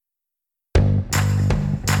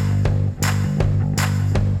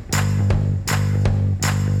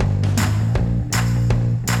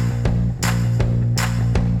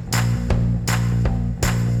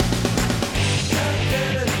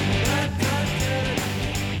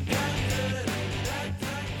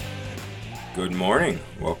Good morning.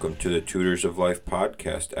 Welcome to the Tutors of Life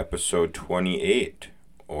podcast, episode 28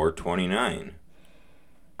 or 29.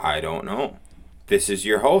 I don't know. This is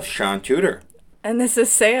your host, Shaun Tudor. And this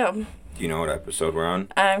is Sam. Do you know what episode we're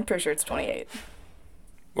on? I'm pretty sure it's 28.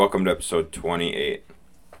 Welcome to episode 28.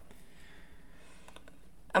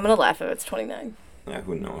 I'm going to laugh if it's 29. Yeah,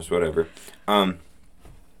 who knows? Whatever. How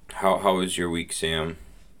was your week, Sam?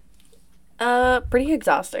 Pretty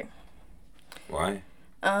exhausting. Why?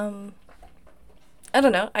 I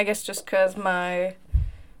don't know. I guess just because my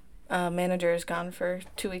manager is gone for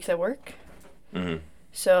 2 weeks at work. Mm-hmm.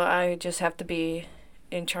 So I just have to be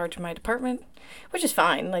in charge of my department, which is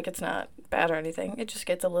fine. Like, it's not bad or anything. It just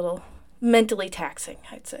gets a little mentally taxing,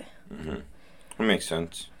 I'd say. Mm-hmm. That makes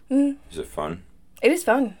sense. Mm-hmm. Is it fun? It is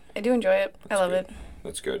fun. I do enjoy it. I love it.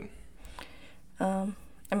 That's good. I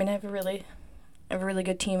mean, I have a really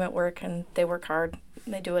good team at work, and they work hard.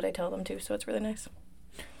 And they do what I tell them to, so it's really nice.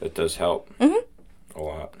 That does help. Mm-hmm. A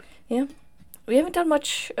lot. Yeah. We haven't done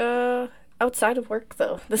much outside of work,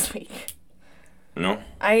 though, this week. No?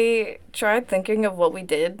 I tried thinking of what we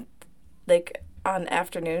did, like, on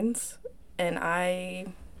afternoons, and I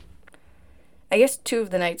guess 2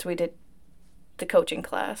 of the nights we did the coaching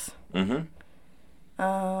class. Mm-hmm.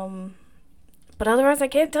 But otherwise, I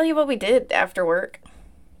can't tell you what we did after work.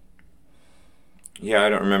 Yeah, I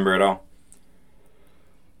don't remember at all.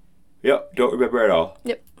 Yep, don't remember at all.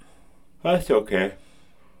 Yep. That's okay.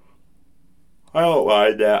 I don't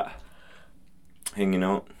mind that. Hanging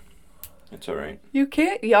out. It's alright. You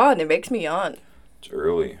can't yawn. It makes me yawn. It's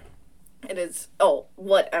early. It is. Oh,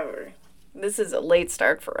 whatever. This is a late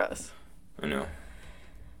start for us. I know.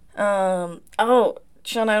 Oh,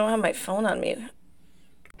 Shaun, I don't have my phone on me.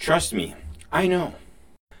 Trust me, I know.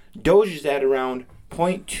 Doge is at around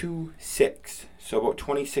 0.26, so about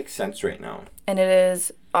 26 cents right now. And it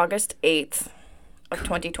is August 8th of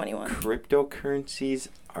 2021. Cryptocurrencies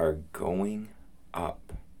are going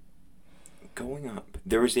up. Going up.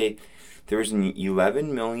 There was an $11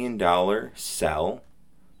 million sell,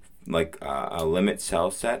 like a limit sell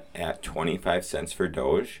set at 25 cents for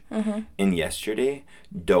Doge. Mm-hmm. And yesterday,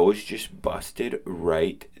 Doge just busted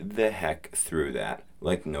right the heck through that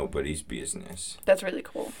like nobody's business. That's really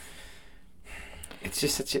cool. It's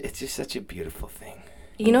just such a beautiful thing.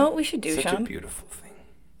 You know what we should do, Shaun? Shaun? Such a beautiful thing.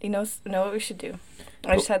 You know what we should do?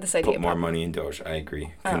 I just had this idea. Put more money in Doge. I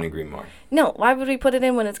agree. Couldn't agree more. No, why would we put it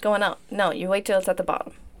in when it's going up? No, you wait till it's at the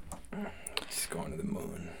bottom. It's going to the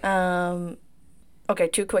moon. Okay,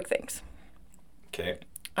 2 quick things. Okay.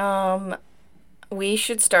 We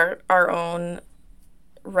should start our own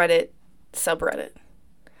Reddit subreddit.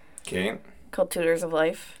 Okay. Called Tutors of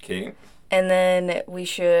Life. Okay. And then we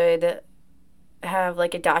should have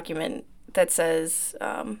like a document that says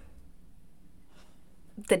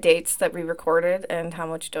the dates that we recorded and how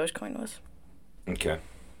much Dogecoin was. Okay.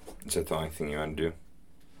 Is that the only thing you want to do?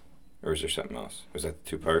 Or is there something else? Was that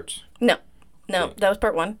 2 parts? No, Okay. that was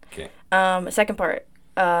part 1. Okay. Second part,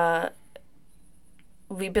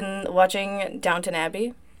 we've been watching Downton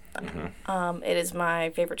Abbey. Mm-hmm. It is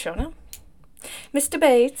my favorite show now. Mr.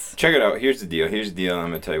 Bates. Check it out. Here's the deal. I'm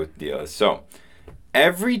going to tell you what the deal is. So,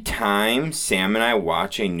 every time Sam and I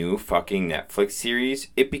watch a new fucking Netflix series,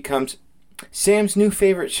 it becomes Sam's new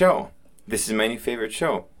favorite show. This is my new favorite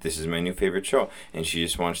show. This is my new favorite show. And she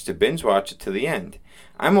just wants to binge watch it to the end.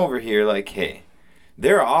 I'm over here like, hey,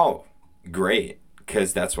 they're all great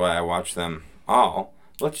because that's why I watch them all.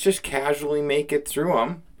 Let's just casually make it through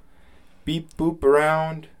them. Beep, boop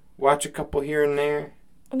around. Watch a couple here and there.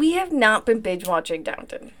 We have not been binge watching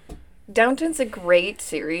Downton. Downton's a great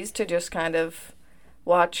series to just kind of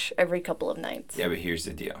watch every couple of nights. Yeah, but here's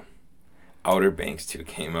the deal. Outer Banks 2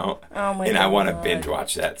 came out. Oh my God. And I want to binge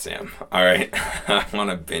watch that, Sam. All right? I want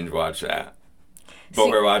to binge watch that. But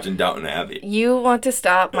we're watching Downton Abbey. You want to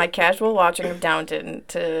stop my casual watching of Downton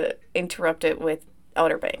to interrupt it with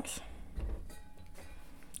Outer Banks.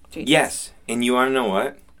 Jesus. Yes. And you want to know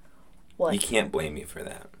what? What? You can't blame me for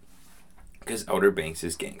that. Because Outer Banks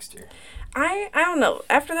is gangster. I don't know.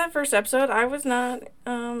 After that first episode, I was not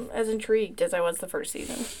as intrigued as I was the first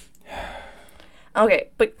season. Okay,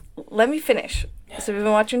 but let me finish. So we've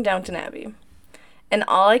been watching Downton Abbey. And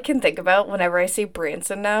all I can think about whenever I see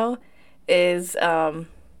Branson now is... You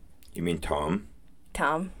mean Tom?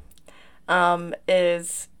 Tom.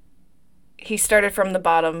 Is he started from the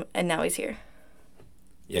bottom and now he's here.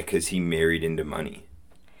 Yeah, because he married into money.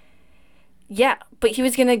 Yeah, but he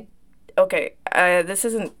was going to... Okay, this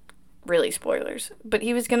isn't really spoilers, but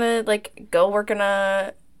he was going to, like, go work in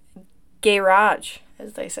a garage,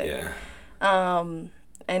 as they say. Yeah.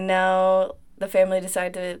 And now the family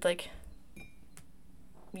decided to, like,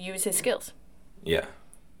 use his skills. Yeah.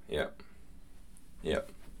 Yeah.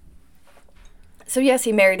 Yep. So yes,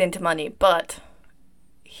 he married into money, but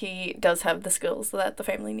he does have the skills that the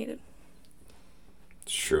family needed.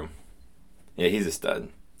 It's true. Yeah, he's a stud.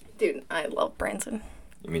 Dude, I love Branson.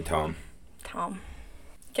 You mean Tom? Tom.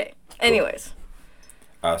 Okay. Anyways.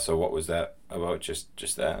 So what was that about?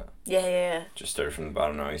 Just that? Yeah. Just started from the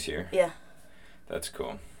bottom, now he's here? Yeah. That's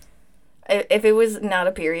cool. If it was not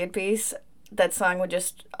a period piece, that song would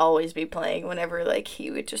just always be playing whenever, like,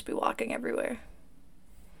 he would just be walking everywhere.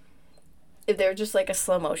 If there was just, like, a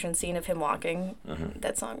slow motion scene of him walking,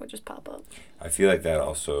 that song would just pop up. I feel like that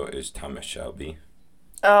also is Thomas Shelby.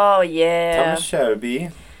 Oh, yeah. Thomas Shelby.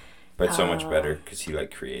 But so much better because he,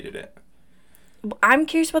 like, created it. I'm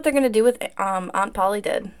curious what they're going to do with Aunt Polly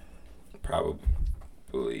Dead.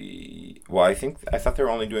 Probably. Well, I thought they were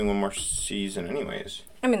only doing one more season anyways.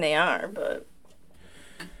 I mean, they are, but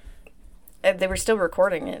they were still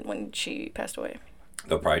recording it when she passed away.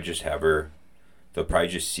 They'll probably just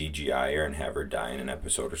CGI her and have her die in an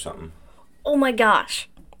episode or something. Oh my gosh.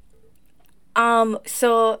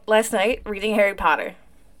 So last night, reading Harry Potter.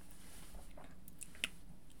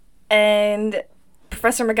 And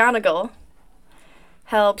Professor McGonagall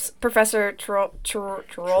helps Professor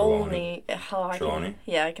Trelawney.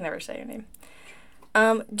 Yeah, I can never say her name.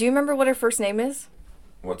 Do you remember what her first name is?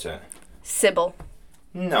 What's that? Sybil.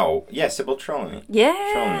 No. Yeah, Sybil Trelawney.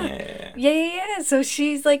 Yeah. Yeah. So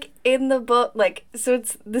she's, like, in the book, like, so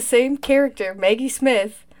it's the same character, Maggie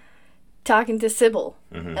Smith, talking to Sybil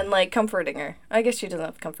and, like, comforting her. I guess she doesn't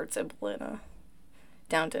have to comfort Sybil in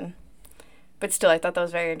Downton. But still, I thought that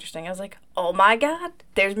was very interesting. I was like, oh my god,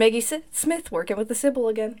 there's Maggie Smith working with the Sybil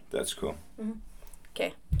again. That's cool.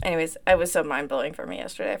 Okay. Anyways, it was so mind-blowing for me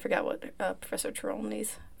yesterday. I forgot what Professor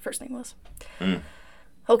Trelawney's first name was.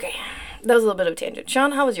 Okay. That was a little bit of a tangent.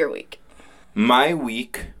 Shaun, how was your week? My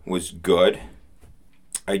week was good.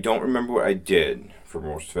 I don't remember what I did for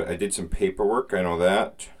most of it. I did some paperwork, I know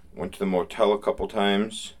that. Went to the motel a couple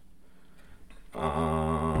times.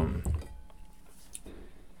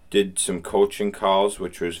 Did some coaching calls,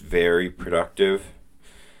 which was very productive.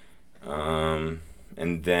 And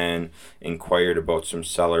then inquired about some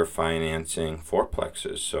seller financing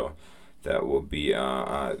fourplexes. So that will be,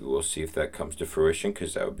 we'll see if that comes to fruition,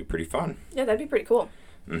 because that would be pretty fun. Yeah, that'd be pretty cool.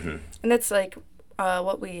 And that's like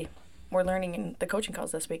what we were learning in the coaching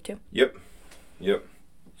calls this week, too. Yep.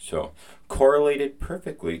 So correlated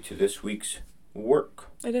perfectly to this week's work.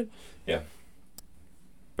 I did. Yeah.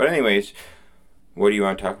 But anyways, what do you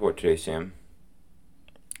want to talk about today, Sam?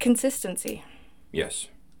 Consistency. Yes.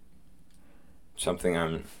 Something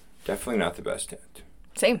I'm definitely not the best at.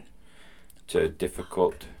 Same. It's a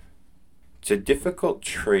difficult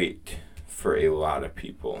trait for a lot of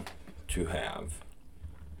people to have.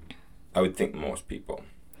 I would think most people.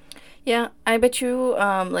 Yeah, I bet you,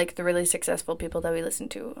 like, the really successful people that we listen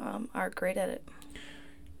to are great at it.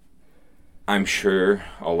 I'm sure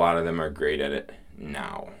a lot of them are great at it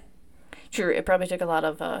now. Sure, it probably took a lot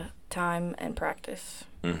of time and practice,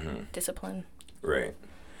 discipline. Right.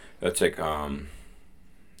 That's like, I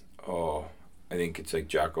think it's like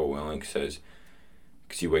Jocko Willink says,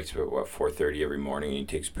 because he wakes up at 4:30 every morning, and he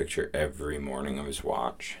takes a picture every morning of his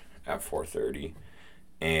watch at 4:30,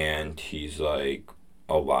 and he's like,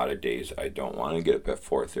 a lot of days I don't want to get up at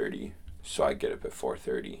 4:30, so I get up at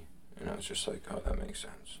 4:30, and I was just like, oh, that makes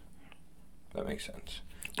sense. Go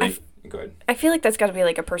ahead. I feel like that's got to be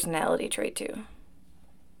like a personality trait too.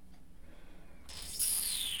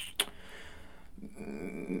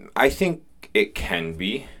 I think it can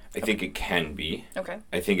be. Okay. Okay.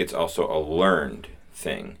 I think it's also a learned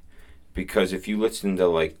thing, because if you listen to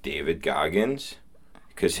like David Goggins,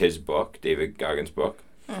 because David Goggins' book,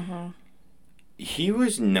 he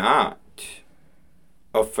was not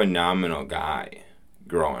a phenomenal guy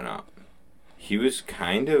growing up. He was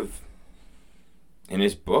kind of, in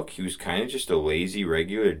his book, he was kind of just a lazy,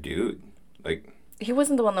 regular dude. Like, he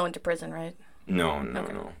wasn't the one that went to prison, right?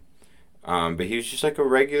 No. But he was just like a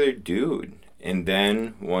regular dude. And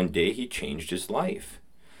then one day he changed his life.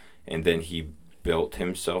 And then he built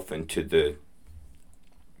himself into the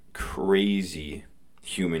crazy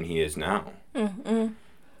human he is now.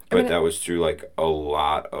 But that was through like a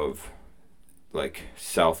lot of like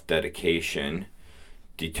self-dedication,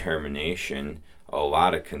 determination, a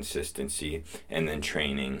lot of consistency, and then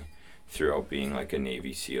training throughout being like a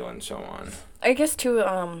Navy SEAL and so on. I guess too,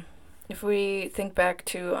 if we think back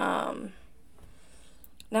to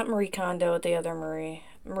not Marie Kondo, the other Marie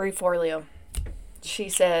Forleo, she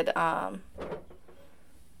said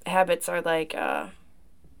habits are like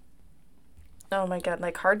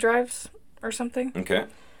like hard drives or something. Okay.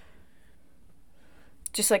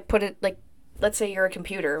 Just like put it, like, let's say you're a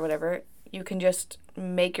computer or whatever, you can just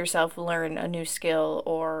make yourself learn a new skill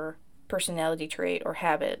or personality trait or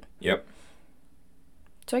habit. Yep.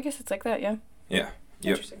 So I guess it's like that, yeah. Yeah.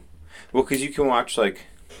 Yep. Interesting. Well, because you can watch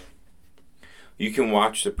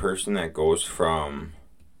the person that goes from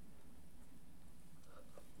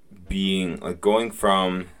being going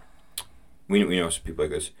from we know some people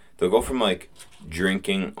like this. They'll go from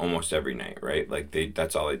drinking almost every night, right?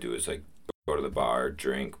 That's all they do is go to the bar,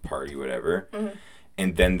 drink, party, whatever. Mm-hmm.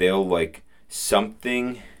 And then they'll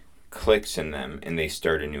something clicks in them and they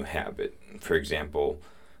start a new habit. For example,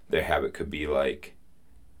 their habit could be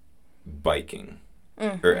biking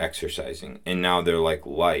or exercising. And now their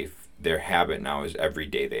habit now is every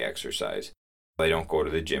day they exercise. They don't go to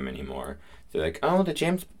the gym anymore. They're like, oh, the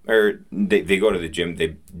gym's... Or they go to the gym.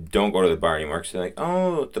 They don't go to the bar anymore because they're like,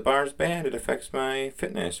 oh, the bar's bad. It affects my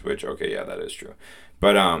fitness. Which, okay, yeah, that is true.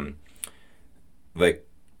 But,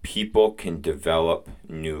 people can develop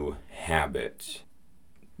new habits.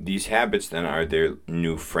 These habits then are their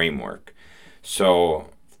new framework. So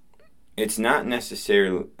it's not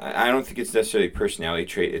necessarily... I don't think it's necessarily a personality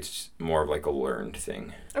trait. It's more of a learned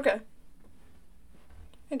thing. Okay.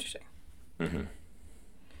 Interesting. Mm-hmm.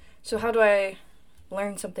 So how do I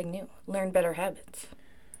learn something new? Learn better habits?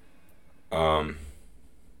 One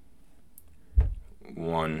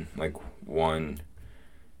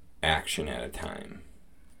action at a time.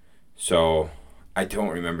 So I don't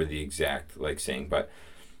remember the exact saying, but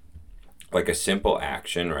a simple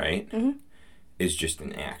action, right, is just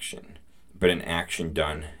an action. But an action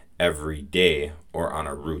done every day or on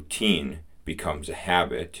a routine becomes a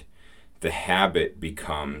habit. The habit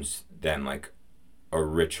becomes then a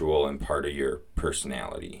ritual and part of your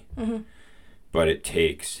personality. Mm-hmm. But it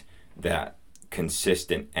takes that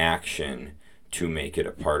consistent action to make it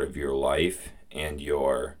a part of your life and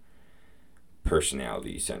your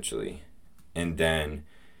personality, essentially. And then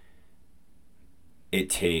it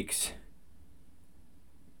takes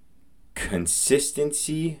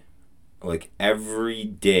consistency every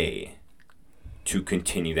day to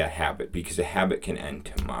continue that habit, because a habit can end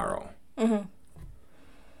tomorrow. Mm-hmm.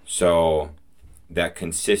 So that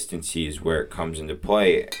consistency is where it comes into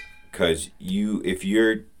play, because if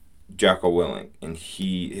you're Jocko Willink and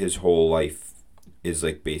his whole life is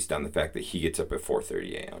based on the fact that he gets up at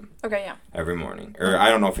 4:30 a.m. Okay, yeah. every morning, or I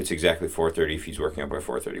don't know if it's exactly 4:30 if he's working up by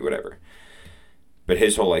 4:30, whatever. But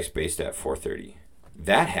his whole life's based at 4:30.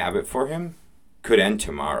 That habit for him could end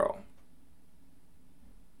tomorrow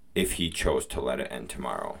if he chose to let it end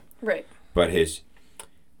tomorrow. Right. But his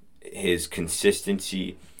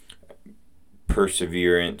consistency,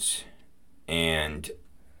 perseverance, and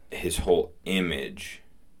his whole image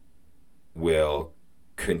will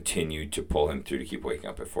continue to pull him through to keep waking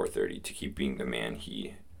up at 4:30, to keep being the man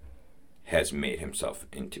he has made himself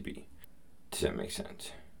into be. Does that make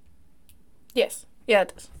sense? Yes. Yeah,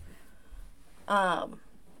 it does.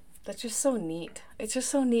 That's just so neat. It's just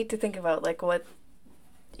so neat to think about what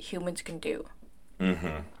humans can do.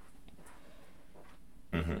 Mm-hmm.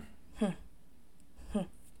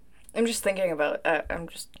 I'm just thinking about I'm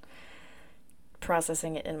just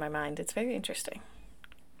processing it in my mind. It's very interesting.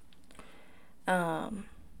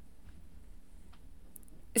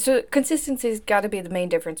 So consistency's got to be the main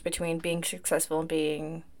difference between being successful and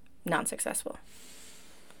being non-successful.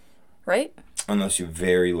 Right? Unless you're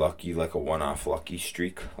very lucky, a one-off lucky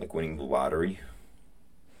streak, winning the lottery.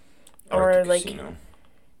 Or at the casino.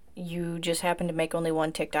 You just happen to make only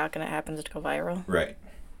one TikTok and it happens to go viral. Right.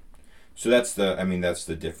 So that's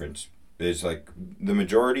the difference. There's the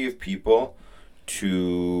majority of people,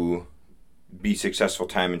 to be successful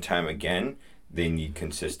time and time again, they need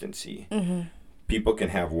consistency. Mm-hmm. People can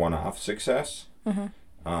have one-off success. Mm-hmm.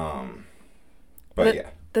 But yeah.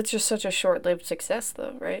 That's just such a short-lived success,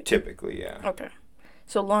 though, right? Typically, yeah. Okay.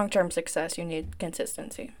 So long-term success, you need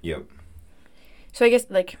consistency. Yep. So I guess,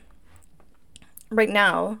 right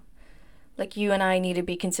now, you and I need to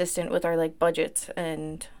be consistent with our, budgets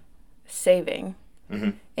and saving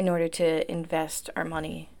in order to invest our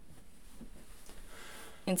money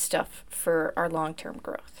in stuff for our long-term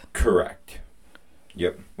growth. Correct.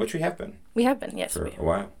 Yep. Which we have been. We have been, yes. For a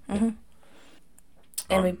while. Mm-hmm.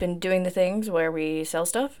 And we've been doing the things where we sell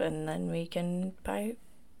stuff and then we can buy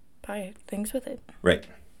things with it. Right.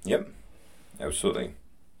 Yep. Absolutely.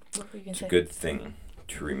 It's a good thing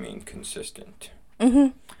to remain consistent. Mm-hmm.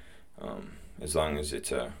 As long as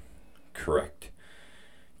it's a correct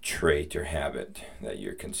trait or habit that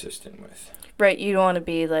you're consistent with. Right. You don't want to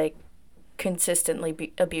be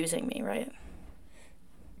consistently abusing me, right?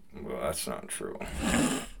 Well, that's not true.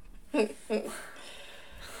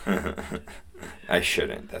 I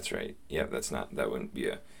shouldn't. That's right. Yeah, that wouldn't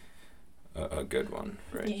be a good one,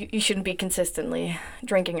 right? You shouldn't be consistently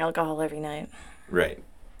drinking alcohol every night. Right.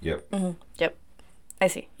 Yep. Yep. I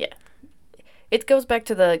see. Yeah. It goes back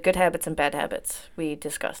to the good habits and bad habits we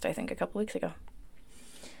discussed, I think, a couple weeks ago.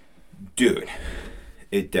 Dude,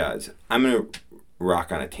 it does. I'm going to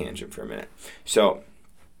rock on a tangent for a minute. So,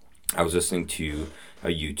 I was listening to a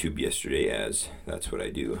YouTube yesterday, as that's what I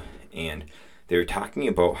do, and they were talking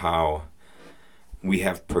about how we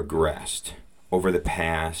have progressed over the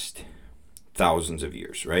past thousands of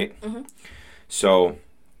years, right? Mm-hmm. So,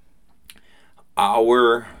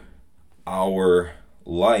 our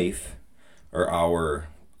life, or our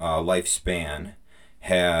lifespan,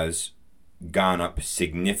 has gone up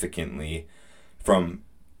significantly from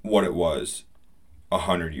what it was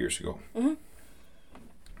 100 years ago. Mm-hmm.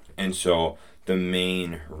 And so the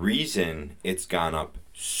main reason it's gone up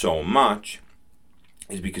so much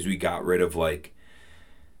is because we got rid of like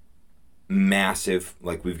massive,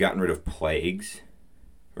 like we've gotten rid of plagues,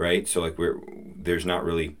 right? So like there's not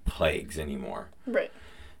really plagues anymore. Right.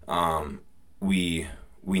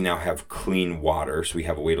 We now have clean water, so we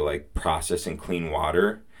have a way to like process and clean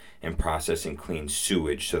water and process and clean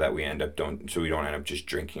sewage, so that we don't end up just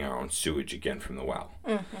drinking our own sewage again from the well.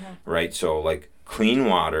 Mm-hmm. Right? So like clean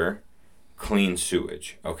water, clean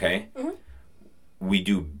sewage, okay? Mm-hmm. We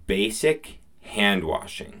do basic hand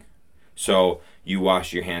washing. So you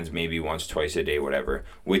wash your hands maybe once, twice a day, whatever,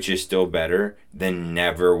 which is still better than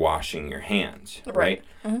never washing your hands, right?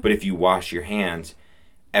 Mm-hmm. But if you wash your hands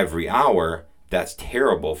every hour, that's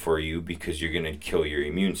terrible for you because you're going to kill your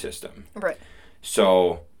immune system. Right.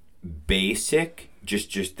 So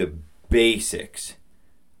just the basics: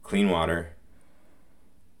 clean water,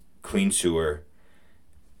 clean sewer,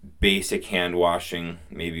 basic hand washing,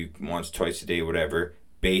 maybe once, twice a day, whatever,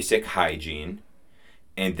 basic hygiene.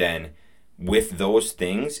 And then with those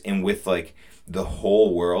things, and with like the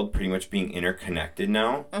whole world pretty much being interconnected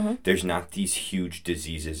now, mm-hmm. there's not these huge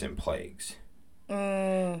diseases and plagues.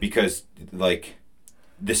 Because like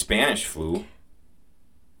the Spanish flu.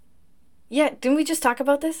 Yeah, didn't we just talk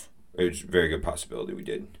about this? It's a very good possibility we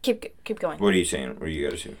did. Keep going. What are you saying? What do you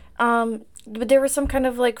got to say? But there was some kind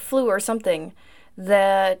of like flu or something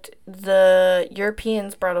that the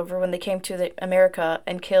Europeans brought over when they came to America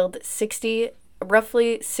and killed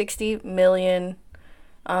roughly 60 million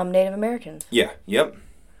Native Americans. Yeah. Yep.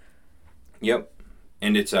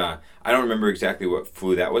 And it's I don't remember exactly what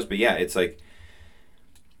flu that was, but yeah, it's like.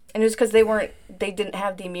 And it was because they didn't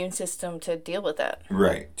have the immune system to deal with that.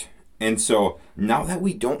 Right. And so now that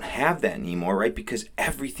we don't have that anymore, right, because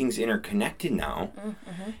everything's interconnected now,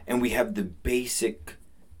 mm-hmm. and we have the basic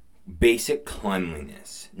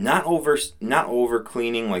cleanliness, not over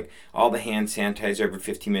cleaning, like all the hand sanitizer every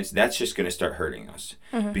 15 minutes, that's just going to start hurting us,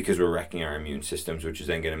 mm-hmm. because we're wrecking our immune systems, which is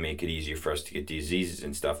then going to make it easier for us to get diseases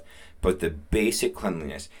and stuff. But the basic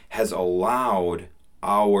cleanliness has allowed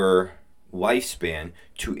our lifespan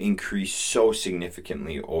to increase so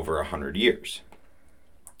significantly over 100 years.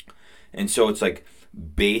 And so it's like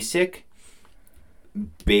basic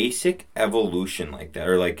evolution like that,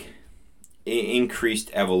 or like increased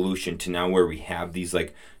evolution to now where we have these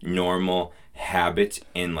like normal habits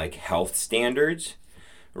and like health standards,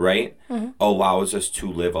 right? Mm-hmm. Allows us to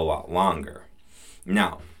live a lot longer.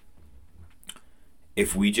 Now,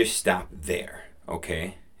 if we just stop there,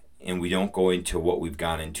 okay, and we don't go into what we've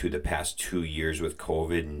gone into the past 2 years with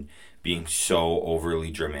COVID and being so overly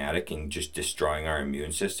dramatic and just destroying our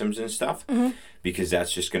immune systems and stuff, mm-hmm. because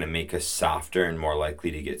that's just going to make us softer and more likely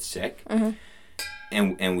to get sick. Mm-hmm.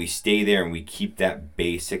 And we stay there and we keep that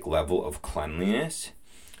basic level of cleanliness,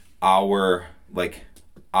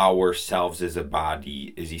 ourselves as a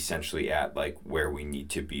body is essentially at like where we need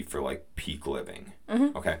to be for like peak living.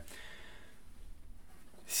 Mm-hmm. Okay.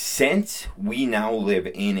 Since we now live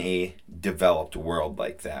in a developed world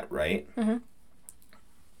like that, right? Mm-hmm.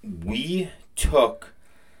 We took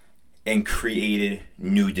and created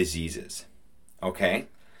new diseases, okay?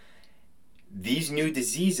 These new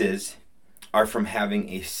diseases are from having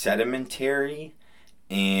a sedimentary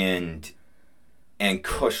and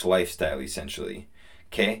cush lifestyle, essentially,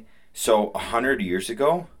 okay? So 100 years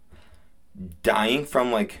ago, dying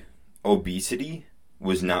from like obesity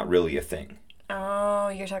was not really a thing. Oh,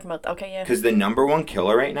 you're talking about, okay, yeah. Because the number one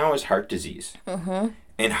killer right now is heart disease. Mm-hmm.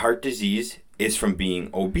 And heart disease is from being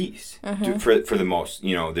obese. Mm-hmm. For the most,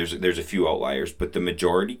 there's a few outliers, but the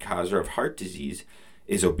majority causer of heart disease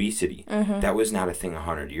is obesity. Mm-hmm. That was not a thing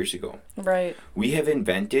 100 years ago. Right. We have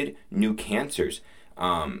invented new cancers,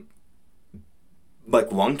 like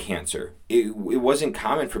lung cancer. It wasn't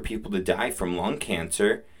common for people to die from lung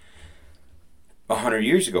cancer 100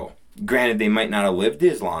 years ago. Granted, they might not have lived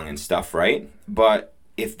as long and stuff, right? But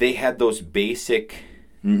if they had those basic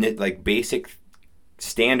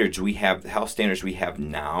standards we have, health standards we have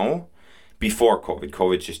now, before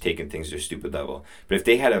COVID's just taken things to a stupid level. But if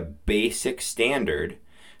they had a basic standard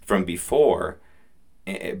from before,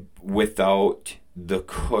 without the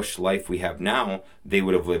cush life we have now, they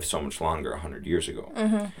would have lived so much longer 100 years ago.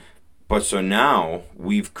 Mm-hmm. But so now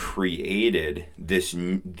we've created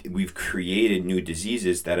new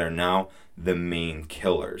diseases that are now the main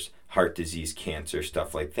killers, heart disease, cancer,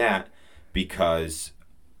 stuff like that, because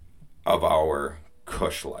of our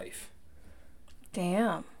cush life.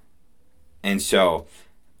 Damn. And so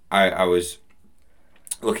I was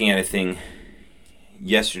looking at a thing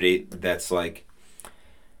yesterday that's like,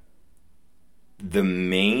 the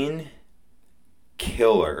main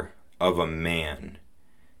killer of a man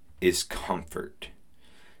is comfort.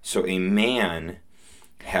 So the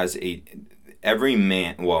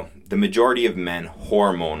majority of men,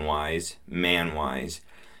 hormone-wise, man-wise,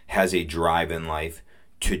 has a drive in life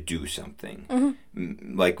to do something.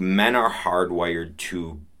 Mm-hmm. Like, men are hardwired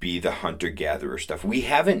to be the hunter-gatherer stuff. We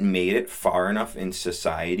haven't made it far enough in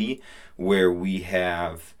society where we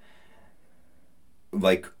have,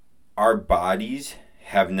 like, our bodies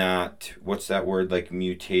have not, what's that word, like,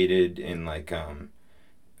 mutated in, like,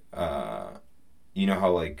 you know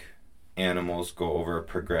how, like, animals go over a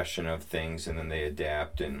progression of things and then they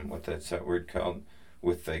adapt, and what's that word called,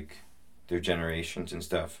 with, like, their generations and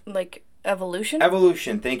stuff? Like, evolution?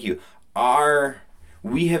 Evolution, thank you.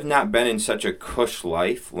 We have not been in such a cush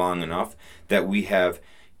life long enough that we have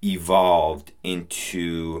evolved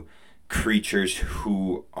into creatures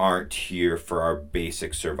who aren't here for our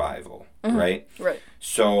basic survival, mm-hmm. right? Right.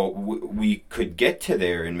 So we could get to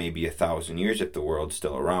there in maybe 1,000 years if the world's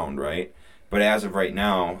still around, right? But as of right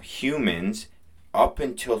now, humans, up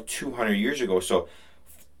until 200 years ago, so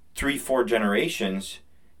 3-4 generations,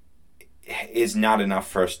 is not enough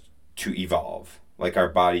for us to evolve. Like, our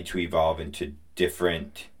body to evolve into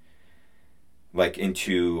different, like,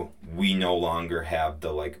 into, we no longer have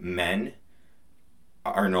the, like, men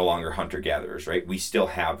are no longer hunter-gatherers, right? We still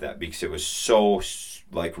have that because it was so,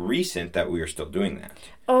 like, recent that we are still doing that.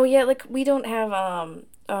 Oh, yeah, like, we don't have,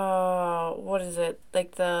 what is it?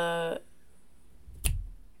 Like, so,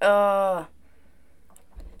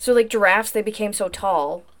 like, giraffes, they became so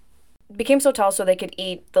tall so they could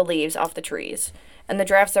eat the leaves off the trees. And the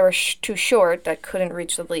giraffes that were too short, that couldn't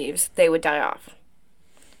reach the leaves, they would die off.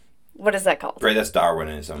 What is that called? Right, that's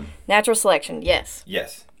Darwinism. Natural selection, yes.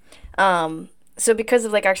 Yes. So because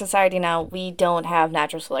of, like, our society now, we don't have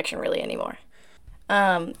natural selection really anymore.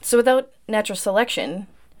 So without natural selection,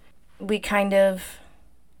 we kind of,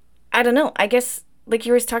 I don't know, I guess, like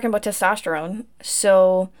you were talking about testosterone,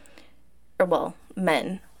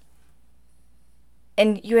 men.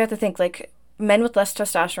 And you have to think, like, men with less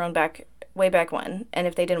testosterone way back when, and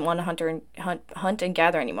if they didn't want to hunt and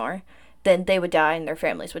gather anymore, then they would die and their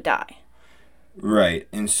families would die. Right.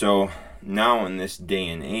 And so now in this day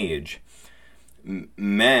and age,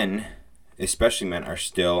 men, especially men, are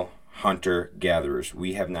still hunter-gatherers.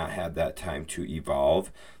 We have not had that time to evolve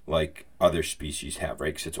like other species have,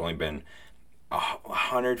 right? Because it's only been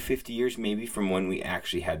 150 years maybe from when we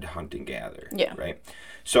actually had to hunt and gather. Yeah. Right?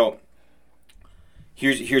 So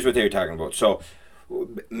here's what they were talking about. So,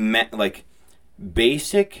 like,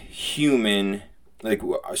 basic human, like,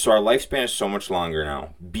 so our lifespan is so much longer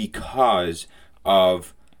now because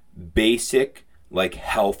of basic, like,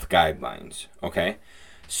 health guidelines, okay?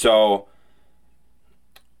 So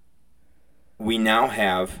we now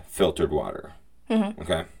have filtered water, mm-hmm.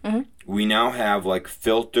 okay? Mm-hmm. We now have, like,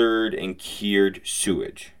 filtered and cured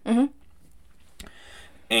sewage. Mm-hmm.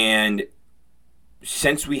 And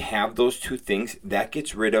since we have those two things, that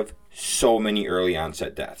gets rid of so many early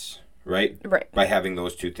onset deaths, right? Right. By having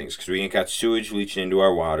those two things. Because we ain't got sewage leaching into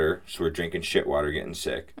our water, so we're drinking shit water, getting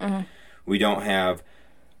sick. Mm-hmm. We don't have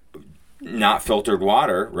not filtered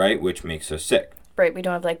water, right, which makes us sick. Right, we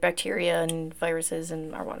don't have, like, bacteria and viruses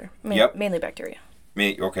in our water. Yep. Mainly bacteria.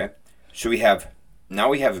 Okay. So we have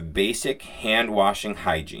basic hand washing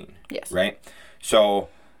hygiene. Yes. Right? So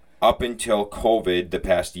up until COVID, the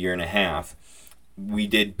past year and a half, we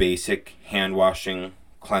did basic hand washing,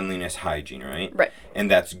 cleanliness, hygiene, right? Right.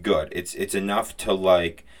 And that's good. It's enough to,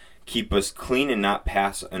 like, keep us clean and not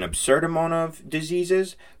pass an absurd amount of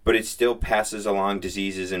diseases, but it still passes along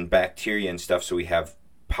diseases and bacteria and stuff, so we have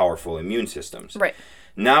powerful immune systems. Right.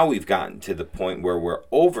 Now we've gotten to the point where we're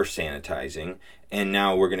over sanitizing, and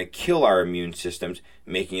now we're going to kill our immune systems,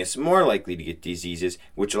 making us more likely to get diseases,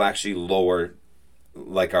 which will actually lower,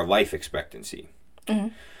 like, our life expectancy. Mm-hmm.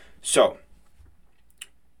 So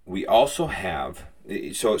we also have,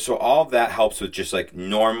 so all of that helps with just, like,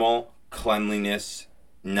 normal cleanliness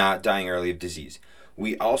not dying early of disease.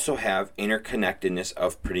 We also have interconnectedness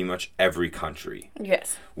of pretty much every country.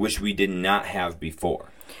 Yes. Which we did not have before.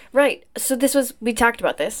 Right. So we talked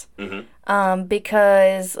about this. Mm-hmm.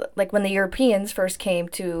 Because, like, when the Europeans first came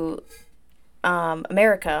to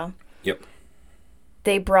America, yep,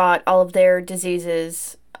 they brought all of their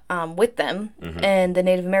diseases with them, mm-hmm. and the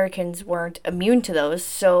Native Americans weren't immune to those.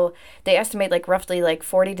 So they estimate, like, roughly, like,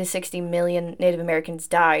 40 to 60 million Native Americans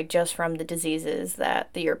died just from the diseases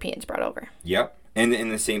that the Europeans brought over. Yep. And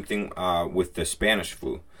the same thing with the Spanish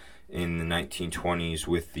flu in the 1920s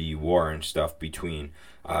with the war and stuff between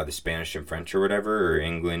the Spanish and French or whatever, or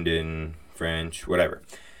England and French, whatever.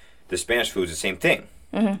 The Spanish flu was the same thing.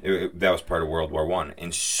 Mm-hmm. That was part of World War I.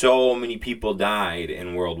 And so many people died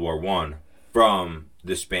in World War I from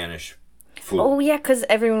the Spanish flu. Oh, yeah, because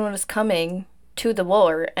everyone was coming to the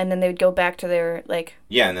war, and then they would go back to their, like...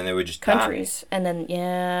 Yeah, and then they would just countries. Die. And then,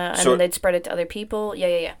 then they'd spread it to other people.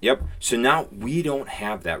 Yeah. Yep. So now we don't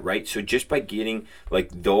have that, right? So just by getting,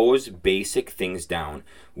 like, those basic things down,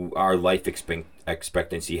 our life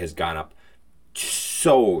expectancy has gone up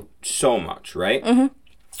so much, right? Mm-hmm.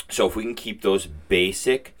 So if we can keep those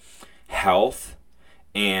basic health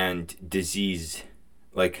and disease,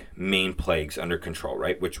 like, main plagues under control,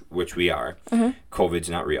 right? Which we are. Mm-hmm. COVID's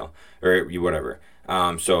not real. Or whatever.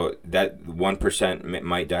 So that 1%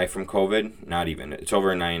 might die from COVID. Not even. It's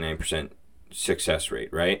over a 99% success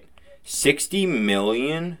rate, right? 60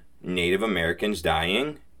 million Native Americans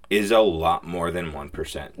dying is a lot more than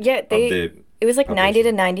 1%. Yeah, it was like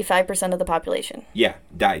population. 90 to 95% of the population. Yeah,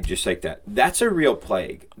 died just like that. That's a real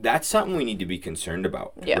plague. That's something we need to be concerned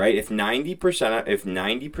about, right? If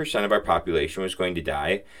 90% of our population was going to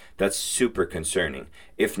die, that's super concerning.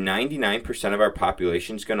 If 99% of our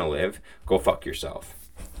population is going to live, go fuck yourself,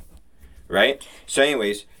 right? So,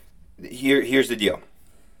 anyways, here's the deal.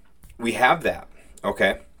 We have that,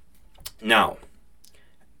 okay? Now,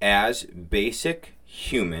 as basic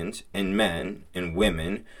humans and men and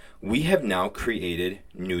women, we have now created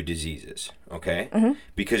new diseases, okay? Mm-hmm.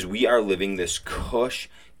 Because we are living this cush,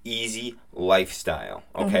 easy lifestyle,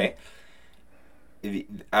 okay?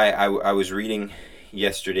 Mm-hmm. I was reading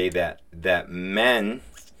yesterday that men's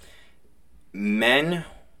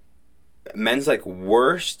like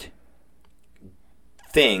worst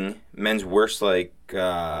thing, men's worst like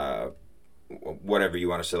whatever you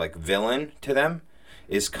want to say, like villain to them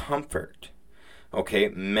is comfort. Okay,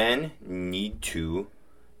 men need to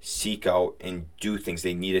seek out and do things.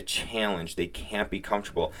 They need a challenge. They can't be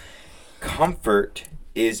comfortable. Comfort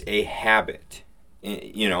is a habit,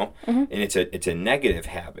 you know, mm-hmm. and it's a negative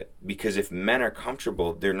habit, because if men are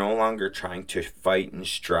comfortable, they're no longer trying to fight and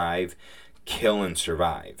strive, kill and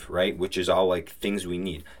survive, right? Which is all like things we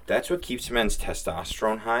need. That's what keeps men's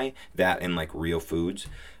testosterone high, that and like real foods.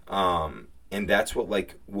 And that's what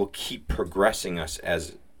like will keep progressing us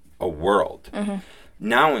as a world. Mm-hmm.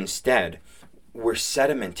 Now instead, we're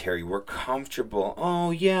sedimentary, we're comfortable.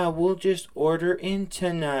 Oh yeah, we'll just order in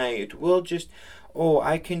tonight.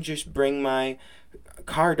 I can just bring my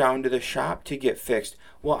car down to the shop to get fixed.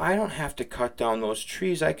 Well, I don't have to cut down those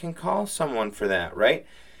trees. I can call someone for that, right?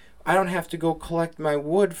 I don't have to go collect my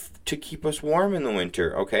wood to keep us warm in the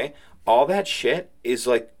winter, okay? All that shit is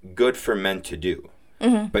like good for men to do.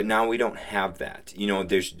 Mm-hmm. But now we don't have that. You know,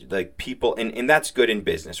 there's like people, and that's good in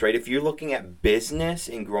business, right? If you're looking at business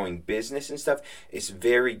and growing business and stuff, it's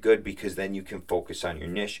very good, because then you can focus on your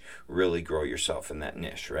niche, really grow yourself in that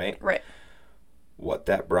niche, right? Right. What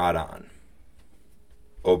that brought on: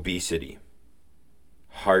 obesity,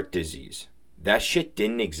 heart disease. That shit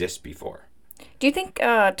didn't exist before. Do you think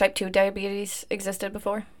type 2 diabetes existed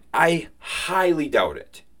before? I highly doubt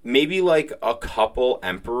it. Maybe like a couple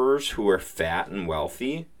emperors who were fat and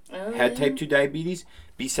wealthy had type 2 diabetes.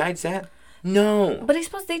 Besides that, no. But I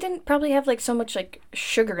suppose they didn't probably have like so much like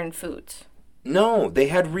sugar in foods. No, they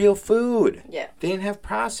had real food. Yeah. They didn't have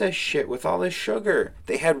processed shit with all this sugar.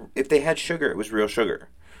 If they had sugar, it was real sugar.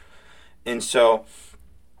 And so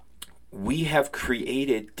we have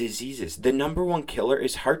created diseases. The number one killer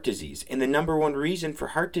is heart disease. And the number one reason for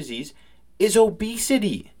heart disease is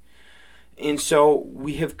obesity. And so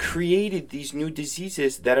we have created these new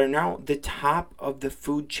diseases that are now the top of the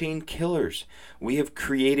food chain killers. We have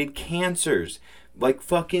created cancers, like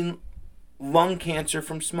fucking lung cancer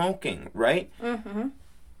from smoking, right? Mm-hmm.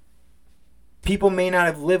 People may not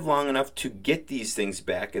have lived long enough to get these things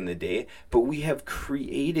back in the day, but we have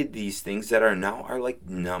created these things that are now our like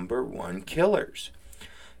number one killers.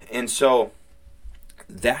 And so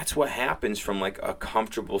that's what happens from like a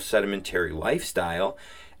comfortable sedimentary lifestyle.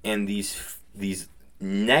 And these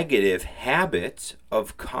negative habits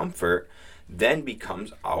of comfort then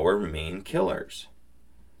becomes our main killers.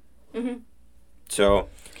 Mm-hmm. So,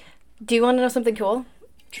 Do you want to know something cool?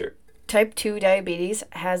 sure. Type 2 diabetes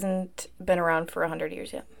hasn't been around for 100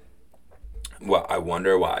 years yet. Well, I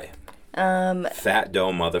wonder why. Fat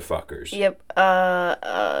dough motherfuckers. Yep.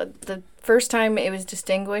 The first time it was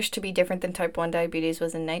distinguished to be different than type 1 diabetes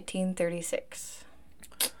was in 1936.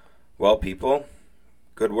 Well, people,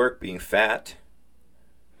 good work being fat.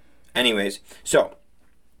 Anyways, so.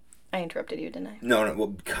 I interrupted you, didn't I? No.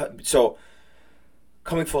 Well, so,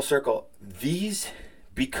 coming full circle,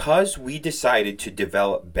 because we decided to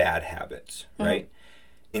develop bad habits, Mm-hmm. right,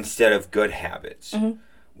 instead of good habits, Mm-hmm.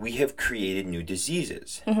 we have created new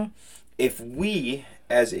diseases. Mm-hmm. If we,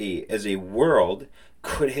 as a world,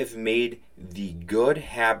 could have made the good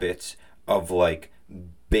habits of like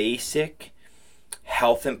basic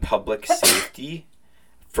health and public safety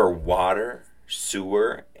for water,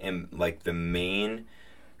 sewer, and like the main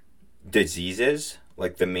diseases,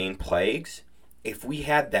 like the main plagues, if we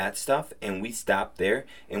had that stuff and we stopped there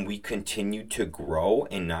and we continued to grow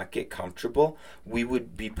and not get comfortable, we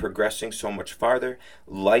would be progressing so much farther.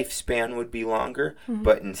 Lifespan would be longer. Mm-hmm.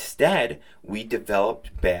 But instead, we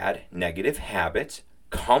developed bad negative habits,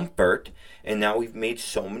 comfort, and now we've made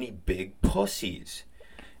so many big pussies.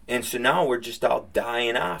 And so now we're just all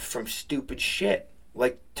dying off from stupid shit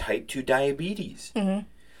like type 2 diabetes. Mm-hmm.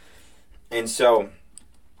 And so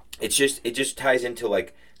it just ties into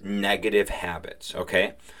like negative habits,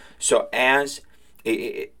 okay? So as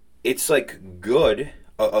it's like good,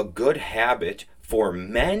 a good habit for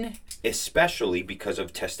men, especially because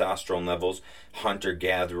of testosterone levels,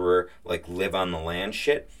 hunter-gatherer, like live on the land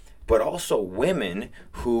shit, but also women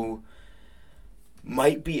who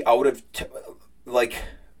might be out of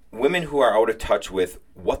women who are out of touch with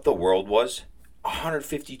what the world was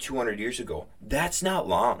 150, 200 years ago. That's not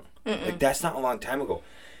long. Mm-mm. Like that's not a long time ago.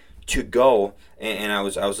 To go, and I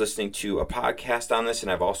was listening to a podcast on this,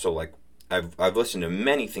 and I've also I've listened to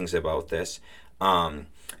many things about this,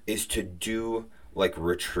 is to do like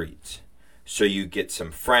retreats. So you get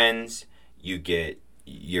some friends, you get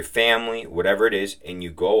your family, whatever it is, and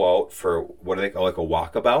you go out for what do they call, like a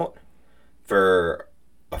walkabout for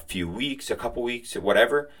a few weeks, a couple weeks,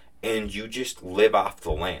 whatever, and you just live off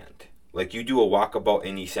the land. Like you do a walkabout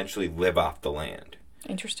and essentially live off the land.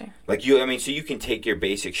 Interesting. Like so you can take your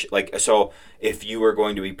basic so if you were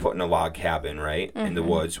going to be put in a log cabin, right, in the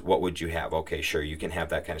woods, what would you have? Okay, sure, you can have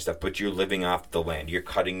that kind of stuff, but you're living off the land. You're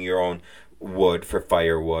cutting your own wood for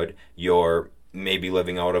firewood. You're maybe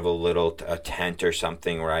living out of a tent or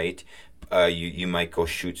something, right? You might go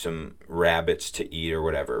shoot some rabbits to eat or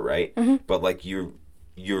whatever, right? Mm-hmm. But like you're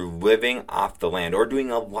living off the land, or doing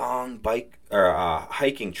a long bike or a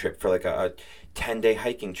hiking trip for like a 10-day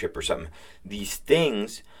hiking trip or something. These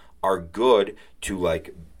things are good to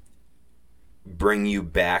like bring you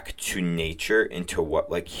back to nature, into what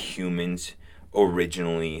like humans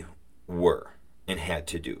originally were and had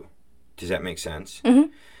to do. Does that make sense?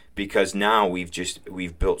 Mm-hmm. Because now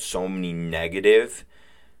we've built so many negative,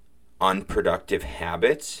 unproductive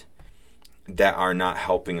habits that are not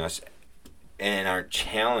helping us and aren't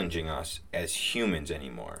challenging us as humans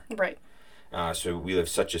anymore. Right. So we live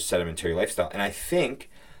such a sedimentary lifestyle. And I think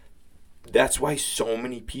that's why so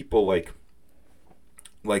many people like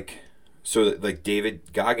David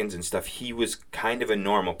Goggins and stuff, he was kind of a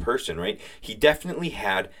normal person, right? He definitely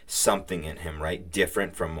had something in him, right?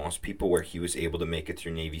 Different from most people, where he was able to make it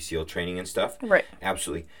through Navy SEAL training and stuff. Right.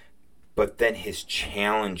 Absolutely. But then his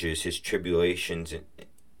challenges, his tribulations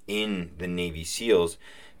in the Navy SEALs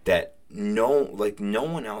that no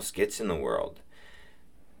one else gets in the world.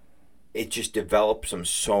 It just develops them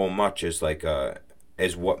so much as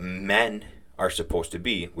as what men are supposed to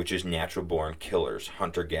be, which is natural born killers,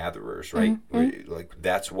 hunter gatherers, right? Mm-hmm. Like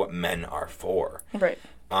that's what men are for. Right.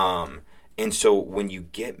 And so when you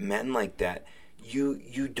get men like that,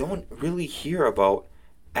 you don't really hear about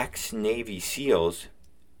ex-Navy SEALs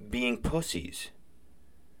being pussies.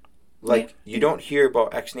 Like, you don't hear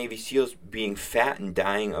about ex-Navy SEALs being fat and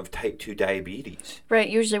dying of type 2 diabetes. Right.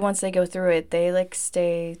 Usually once they go through it, they like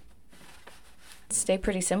stay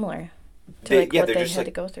pretty similar to what they had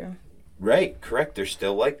to go through. Right, correct. They're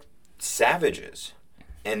still like savages.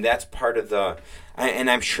 And that's part of and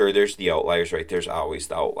I'm sure there's the outliers, right? There's always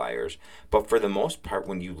the outliers. But for the most part,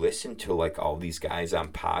 when you listen to like all these guys on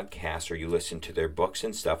podcasts, or you listen to their books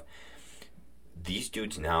and stuff, these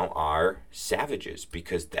dudes now are savages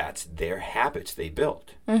because that's their habits they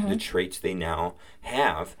built, the traits they now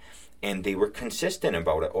have. And they were consistent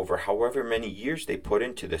about it over however many years they put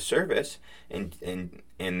into the service, and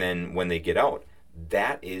then when they get out,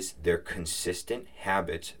 that is their consistent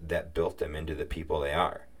habits that built them into the people they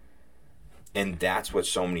are. And that's what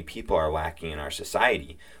so many people are lacking in our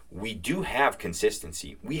society. We do have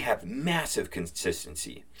consistency. We have massive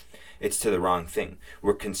consistency. It's to the wrong thing.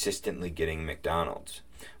 We're consistently getting McDonald's.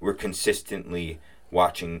 We're consistently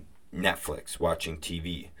watching Netflix, watching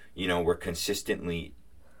TV. You know, we're consistently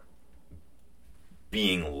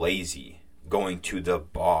being lazy, going to the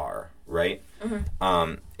bar, right?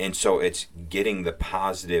 Mm-hmm. And so it's getting the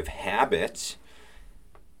positive habits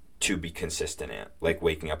to be consistent at, like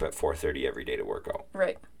waking up at 4:30 every day to work out.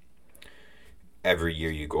 Right. Every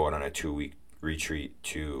year you go out on a 2-week retreat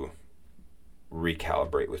to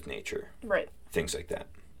recalibrate with nature. Right. Things like that.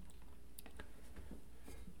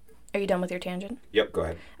 Are you done with your tangent? Yep, go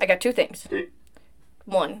ahead. I got two things.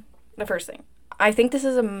 One, the first thing. I think this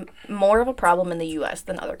is more of a problem in the U.S.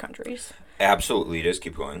 than other countries. Absolutely, it is.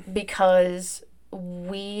 Keep going. Because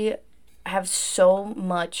we have so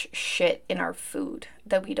much shit in our food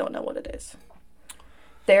that we don't know what it is.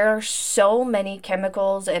 There are so many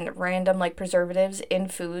chemicals and random like preservatives in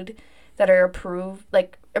food that are approved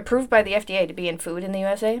by the FDA to be in food in the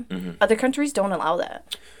USA. Mm-hmm. Other countries don't allow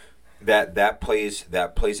that. That plays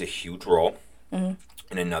a huge role. Mm-hmm.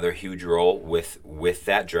 And another huge role with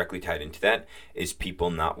that, directly tied into that, is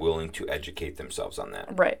people not willing to educate themselves on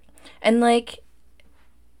that. Right. And like,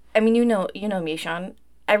 I mean, you know me, Shaun.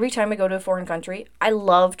 Every time I go to a foreign country, I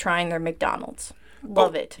love trying their McDonald's.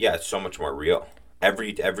 Love it. Yeah, it's so much more real.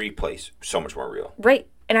 Every place, so much more real. Right.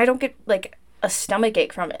 And I don't get like a stomach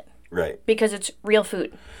ache from it. Right. Because it's real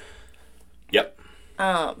food. Yep.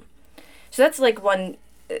 So that's like one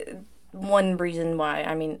reason why,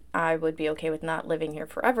 I mean, I would be okay with not living here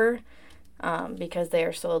forever, because they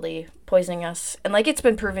are slowly poisoning us. And, like, it's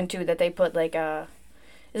been proven, too, that they put, like,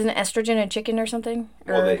 isn't it estrogen in chicken or something?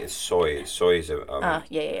 Well, it's soy. Soy is a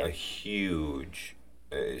yeah. huge...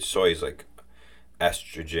 soy is, like,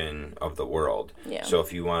 estrogen of the world. Yeah. So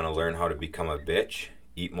if you want to learn how to become a bitch,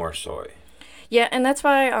 eat more soy. Yeah, and that's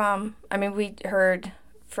why, I mean, we heard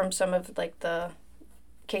from some of, like, the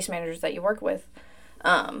case managers that you work with,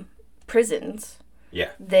 prisons,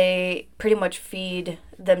 they pretty much feed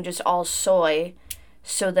them just all soy,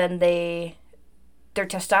 so then their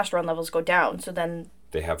testosterone levels go down, so then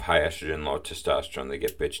they have high estrogen, low testosterone, they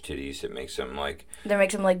get bitch titties, it makes them like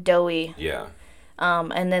doughy, yeah,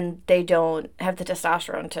 and then they don't have the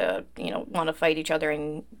testosterone to want to fight each other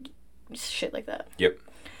and shit like that. Yep.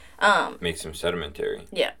 Makes them sedimentary.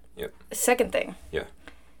 Yep. Second thing,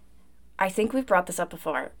 I think we've brought this up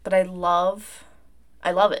before, but I love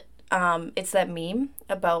it. It's that meme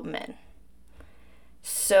about men.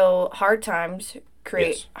 So hard times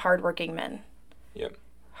create hardworking men. Yep.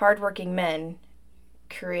 Hardworking men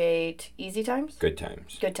create easy times. Good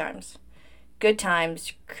times. Good times. Good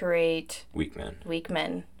times create weak men. Weak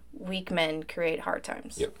men. Weak men create hard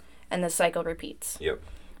times. Yep. And the cycle repeats. Yep.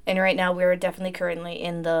 And right now we're definitely currently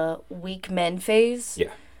in the weak men phase.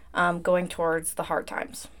 Yeah. Going towards the hard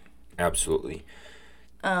times. Absolutely.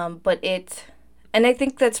 And I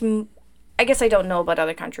think that's, I guess I don't know about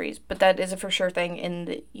other countries, but that is a for sure thing in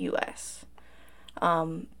the U.S.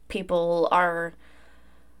 People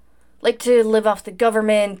like to live off the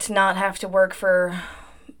government, not have to work for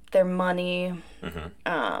their money,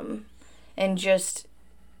 and just,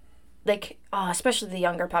 like, especially the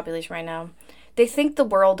younger population right now, they think the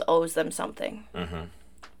world owes them something.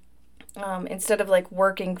 Instead of, like,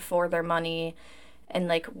 working for their money and,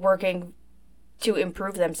 like, working to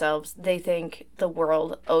improve themselves, they think the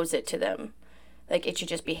world owes it to them. Like, it should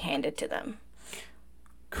just be handed to them.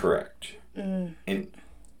 Correct. And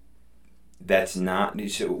that's not...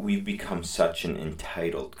 So we've become such an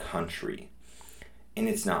entitled country. And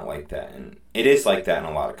it's not like that. And it is like that in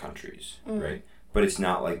a lot of countries, right? But it's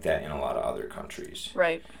not like that in a lot of other countries.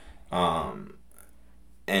 Right. And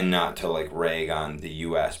not to, like, rag on the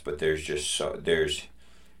U.S., but there's a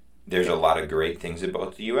lot of great things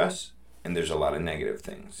about the U.S., and there's a lot of negative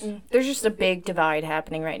things. There's just a big divide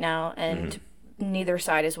happening right now, and neither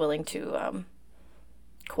side is willing to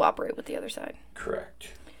cooperate with the other side. Correct.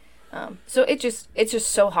 So it's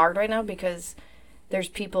just so hard right now because there's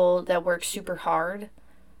people that work super hard,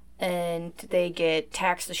 and they get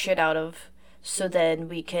taxed the shit out of, so then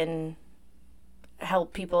we can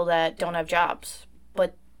help people that don't have jobs.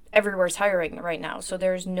 But everywhere's hiring right now, so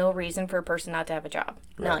there's no reason for a person not to have a job.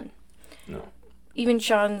 Right. None. No. Even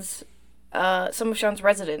some of Shaun's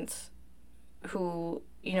residents who,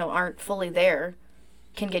 aren't fully there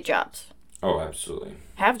can get jobs. Oh, absolutely.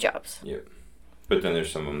 Have jobs. Yep. But then there's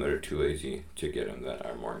some of them that are too lazy to get them that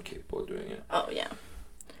are more incapable of doing it. Oh, yeah.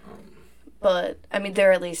 But, I mean,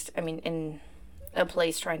 they're at least, in a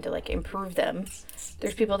place trying to, like, improve them.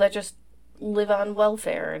 There's people that just live on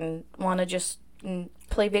welfare and want to just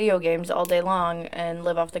play video games all day long and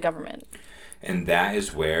live off the government. And that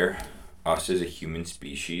is where us as a human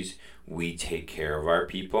species, we take care of our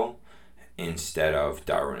people instead of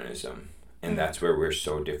Darwinism. And that's where we're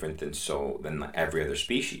so different than every other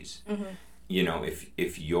species. Mm-hmm. You know,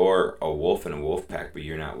 if you're a wolf in a wolf pack, but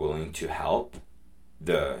you're not willing to help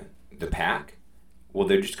the pack, well,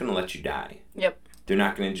 they're just going to let you die. Yep. They're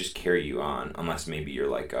not going to just carry you on unless maybe you're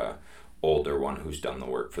like a older one who's done the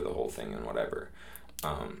work for the whole thing and whatever.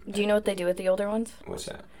 Do you know what they do with the older ones? What's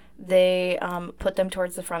that? They put them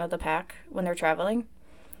towards the front of the pack when they're traveling,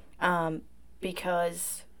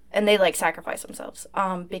 because, and they like sacrifice themselves,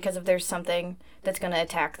 because if there's something that's going to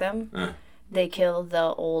attack them, they kill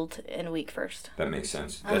the old and weak first. That makes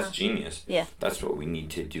sense. That's genius. Yeah. That's what we need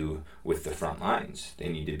to do with the front lines. They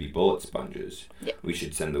need to be bullet sponges. Yeah. We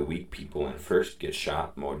should send the weak people in first, get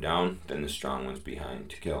shot, mowed down, then the strong ones behind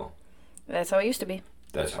to kill. That's how it used to be.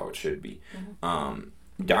 That's how it should be.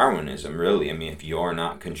 Darwinism, really, I mean, if you're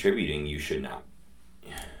not contributing, you should not.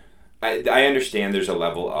 I understand there's a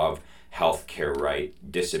level of healthcare, right?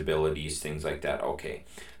 Disabilities, things like that, okay.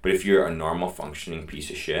 But if you're a normal functioning piece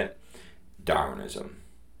of shit, Darwinism.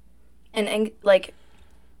 And like,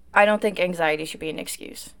 I don't think anxiety should be an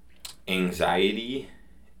excuse. Anxiety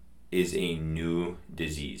is a new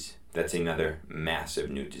disease. That's another massive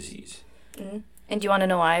new disease. Mm-hmm. And do you want to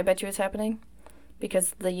know why I bet you it's happening?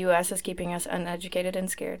 Because the U.S. is keeping us uneducated and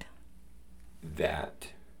scared. That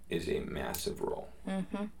is a massive role.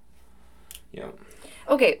 Mm-hmm. Yep.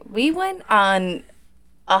 Okay, we went on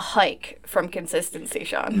a hike from consistency,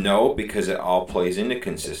 Shaun. No, because it all plays into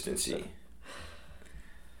consistency.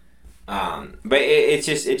 But it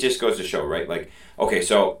just goes to show, right? Like, okay,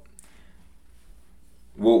 so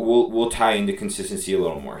we'll tie into consistency a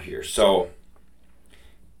little more here. So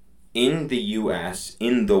in the U.S.,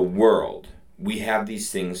 in the world, we have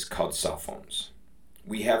these things called cell phones.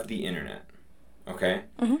 We have the internet. Okay?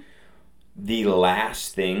 Mm-hmm. The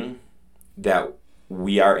last thing that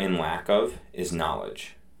we are in lack of is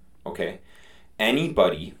knowledge. Okay?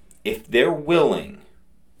 Anybody, if they're willing,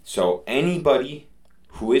 so anybody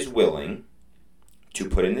who is willing to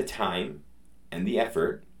put in the time and the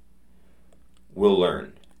effort will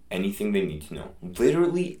learn anything they need to know.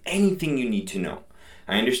 Literally anything you need to know.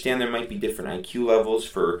 I understand there might be different IQ levels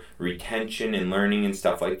for retention and learning and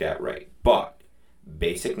stuff like that, right? But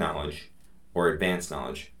basic knowledge or advanced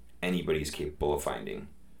knowledge, anybody is capable of finding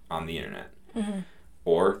on the internet. Mm-hmm.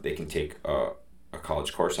 Or they can take a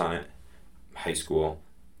college course on it, high school,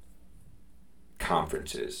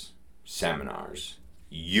 conferences, seminars,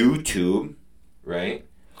 YouTube, right?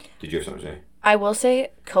 Did you have something to say? I will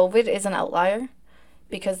say COVID is an outlier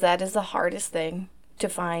because that is the hardest thing to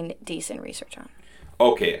find decent research on.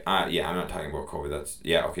 Okay, yeah, I'm not talking about COVID. That's,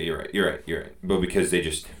 yeah, okay, you're right. But because there's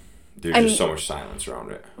just so much silence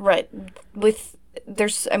around it. Right.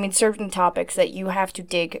 There's certain topics that you have to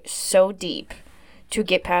dig so deep to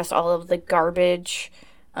get past all of the garbage,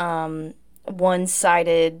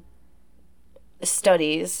 one-sided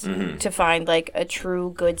studies to find like a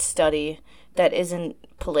true good study that isn't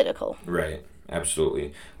political. Right,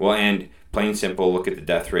 absolutely. Well, and plain and simple, look at the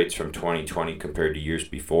death rates from 2020 compared to years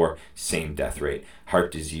before. Same death rate.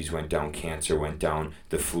 Heart disease went down, cancer went down,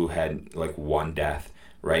 the flu had like one death,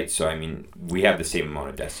 right? So, I mean, we have the same amount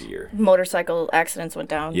of deaths a year. Motorcycle accidents went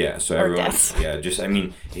down. Yeah, so everyone,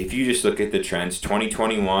 if you just look at the trends,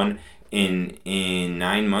 2021, in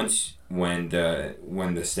 9 months, when the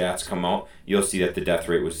stats come out, you'll see that the death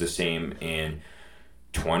rate was the same in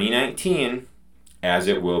 2019 as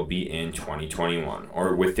it will be in 2021,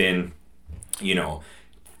 or within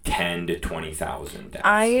 10 to 20,000 deaths.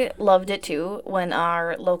 I loved it too when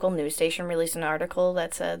our local news station released an article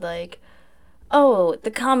that said like, oh,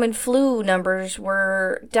 the common flu numbers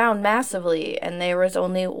were down massively and there was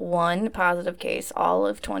only one positive case all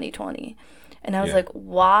of 2020. And I was like,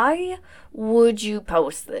 why would you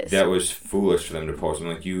post this? That was foolish for them to post. I'm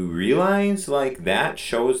like, you realize like that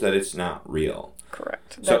shows that it's not real.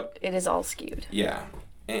 Correct. So it is all skewed. Yeah.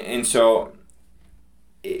 And so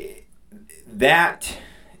that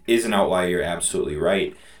is an outlier. You're absolutely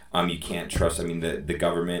right. You can't trust, the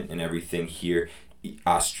government and everything here,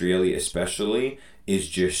 Australia especially, is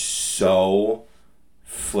just so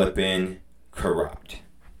flippin' corrupt.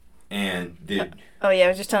 And oh yeah, I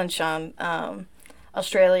was just telling Shaun,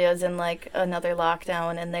 Australia is in like another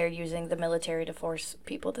lockdown and they're using the military to force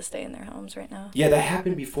people to stay in their homes right now. Yeah, that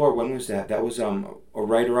happened before. When was that? That was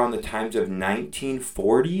right around the times of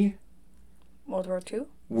 1940. World War II?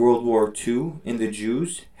 World War II, and the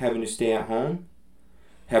Jews having to stay at home.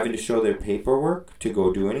 having to show their paperwork to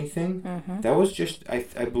go do anything. Mm-hmm. That was just,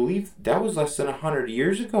 I believe, that was less than 100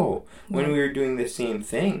 years ago when we were doing the same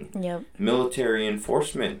thing. Yep. Military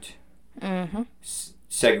enforcement. Mm-hmm.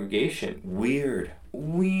 Segregation. Weird.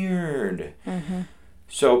 Mm-hmm.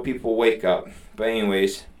 So people wake up. But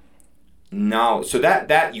anyways, now, so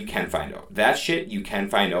that you can find out. That shit you can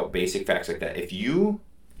find out, basic facts like that.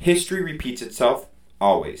 History repeats itself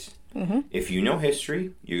always. Mm-hmm. If you know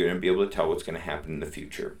history, you're going to be able to tell what's going to happen in the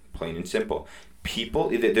future. Plain and simple.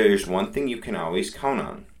 There's one thing you can always count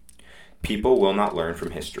on. People will not learn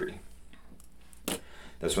from history.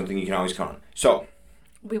 That's one thing you can always count on. So,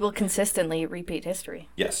 we will consistently repeat history.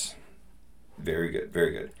 yes. Very good.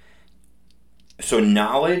 Very good. So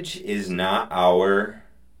knowledge is not our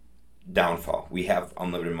downfall. We have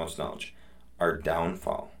unlimited amounts of knowledge. Our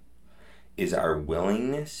downfall is our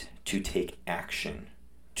willingness to take action,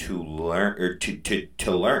 to learn, or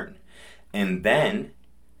to learn, and then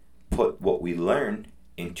put what we learn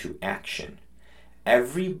into action.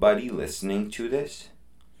 Everybody listening to this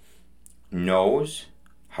knows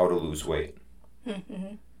how to lose weight.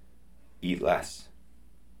 Mm-hmm. Eat less.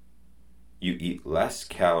 You eat less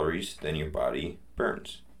calories than your body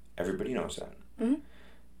burns. Everybody knows that. Mm-hmm.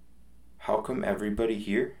 How come everybody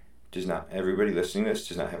listening to this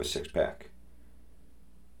does not have a six-pack?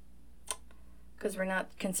 Because we're not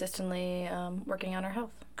consistently working on our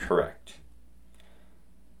health. Correct.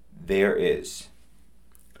 There is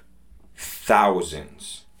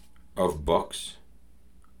thousands of books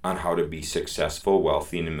on how to be successful,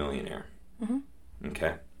 wealthy, and a millionaire. Mm-hmm.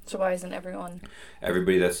 Okay? So why isn't everyone?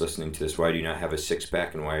 Everybody that's listening to this, why do you not have a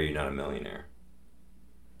six-pack and why are you not a millionaire?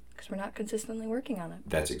 Because we're not consistently working on it.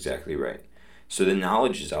 That's exactly right. So the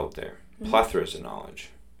knowledge is out there. Mm-hmm. Plethora of knowledge.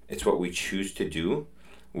 It's what we choose to do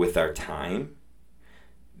with our time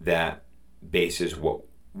that bases what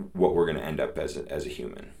we're going to end up as a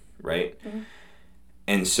human, right? Mm-hmm.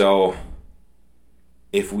 And so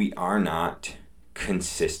if we are not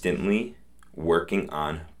consistently working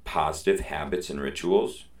on positive habits and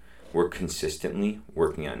rituals, we're consistently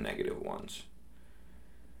working on negative ones,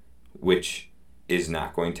 which is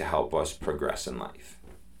not going to help us progress in life.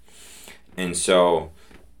 And so,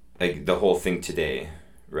 like, the whole thing today,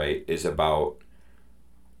 right, is about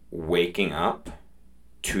waking up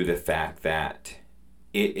to the fact that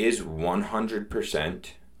it is 100%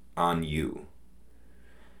 on you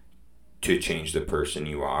to change the person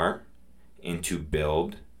you are and to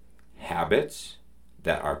build habits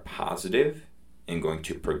that are positive and going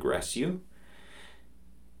to progress you,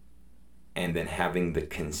 and then having the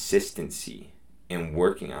consistency in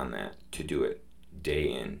working on that to do it day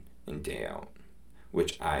in and day out,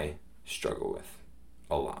 which I struggle with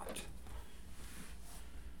a lot.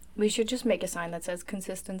 We should just make a sign that says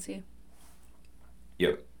consistency.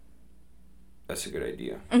 Yep. That's a good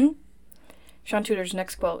idea. Mm-hmm. Sean Tudor's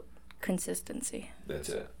next quote, consistency. That's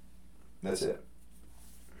it.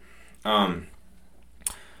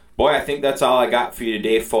 Boy, I think that's all I got for you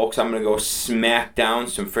today, folks. I'm going to go smack down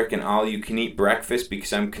some frickin' all-you-can-eat breakfast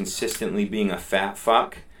because I'm consistently being a fat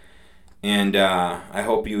fuck. And I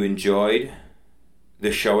hope you enjoyed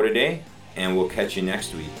the show today, and we'll catch you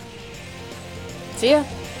next week. See ya.